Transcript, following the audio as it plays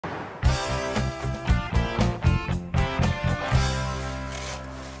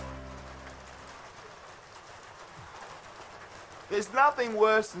There's nothing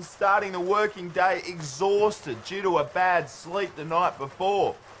worse than starting the working day exhausted due to a bad sleep the night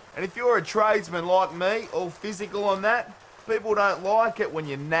before. And if you're a tradesman like me, all physical on that, people don't like it when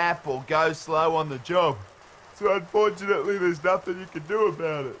you nap or go slow on the job. So unfortunately, there's nothing you can do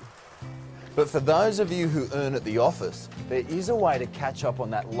about it. But for those of you who earn at the office, there is a way to catch up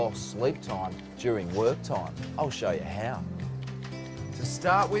on that lost sleep time during work time. I'll show you how. To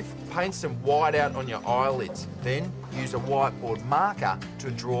start with, paint some white out on your eyelids. Then use a whiteboard marker to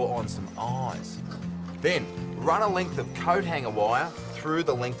draw on some eyes. Then run a length of coat hanger wire through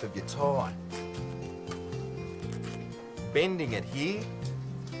the length of your tie. Bending it here,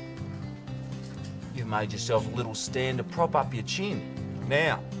 you've made yourself a little stand to prop up your chin.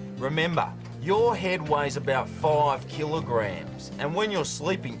 Now, remember, your head weighs about 5 kilograms, and when you're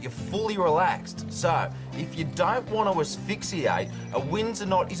sleeping, you're fully relaxed. So, if you don't want to asphyxiate, a Windsor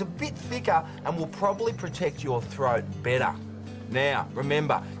knot is a bit thicker and will probably protect your throat better. Now,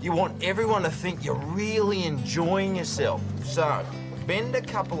 remember, you want everyone to think you're really enjoying yourself. So, bend a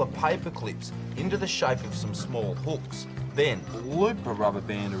couple of paper clips into the shape of some small hooks. Then, loop a rubber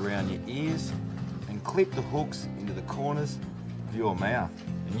band around your ears and clip the hooks into the corners of your mouth.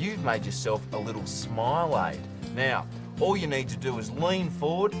 And you've made yourself a little smile aid. Now, all you need to do is lean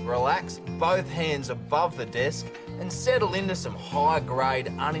forward, relax, both hands above the desk, and settle into some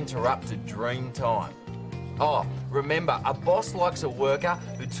high-grade, uninterrupted dream time. Oh, remember, a boss likes a worker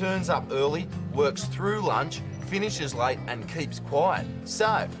who turns up early, works through lunch, finishes late, and keeps quiet.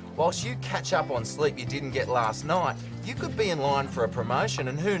 So, whilst you catch up on sleep you didn't get last night, you could be in line for a promotion,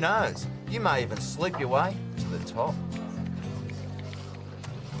 and who knows, you may even sleep your way to the top.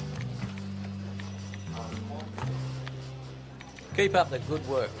 Keep up the good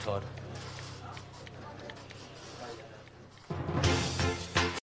work, Todd.